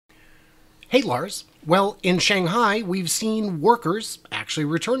Hey Lars. Well, in Shanghai, we've seen workers actually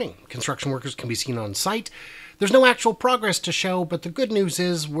returning. Construction workers can be seen on site. There's no actual progress to show, but the good news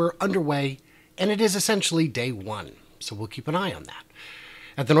is we're underway, and it is essentially day one. So we'll keep an eye on that.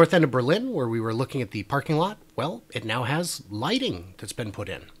 At the north end of Berlin, where we were looking at the parking lot, well, it now has lighting that's been put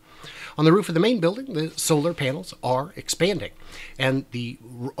in. On the roof of the main building, the solar panels are expanding, and the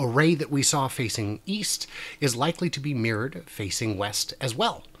array that we saw facing east is likely to be mirrored facing west as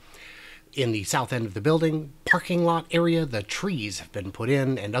well. In the south end of the building, parking lot area, the trees have been put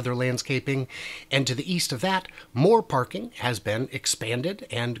in and other landscaping. And to the east of that, more parking has been expanded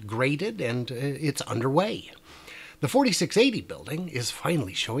and graded, and it's underway. The 4680 building is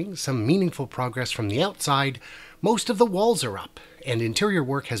finally showing some meaningful progress from the outside. Most of the walls are up, and interior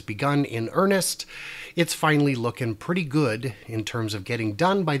work has begun in earnest. It's finally looking pretty good in terms of getting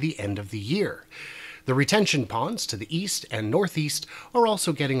done by the end of the year. The retention ponds to the east and northeast are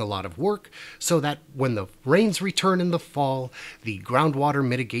also getting a lot of work, so that when the rains return in the fall, the groundwater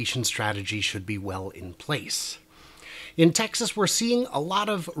mitigation strategy should be well in place. In Texas, we're seeing a lot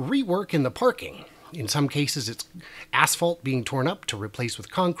of rework in the parking. In some cases, it's asphalt being torn up to replace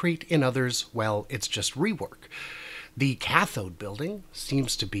with concrete. In others, well, it's just rework. The cathode building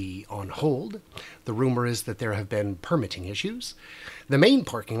seems to be on hold. The rumor is that there have been permitting issues. The main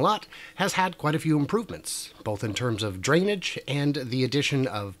parking lot has had quite a few improvements, both in terms of drainage and the addition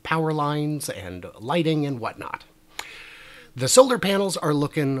of power lines and lighting and whatnot. The solar panels are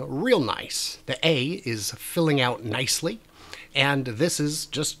looking real nice. The A is filling out nicely, and this is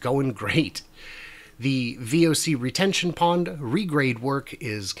just going great. The VOC retention pond regrade work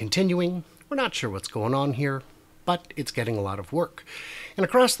is continuing. We're not sure what's going on here, but it's getting a lot of work. And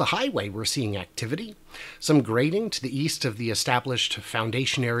across the highway, we're seeing activity. Some grading to the east of the established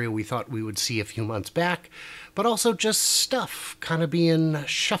foundation area we thought we would see a few months back, but also just stuff kind of being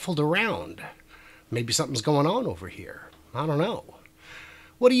shuffled around. Maybe something's going on over here. I don't know.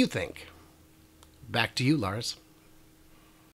 What do you think? Back to you, Lars.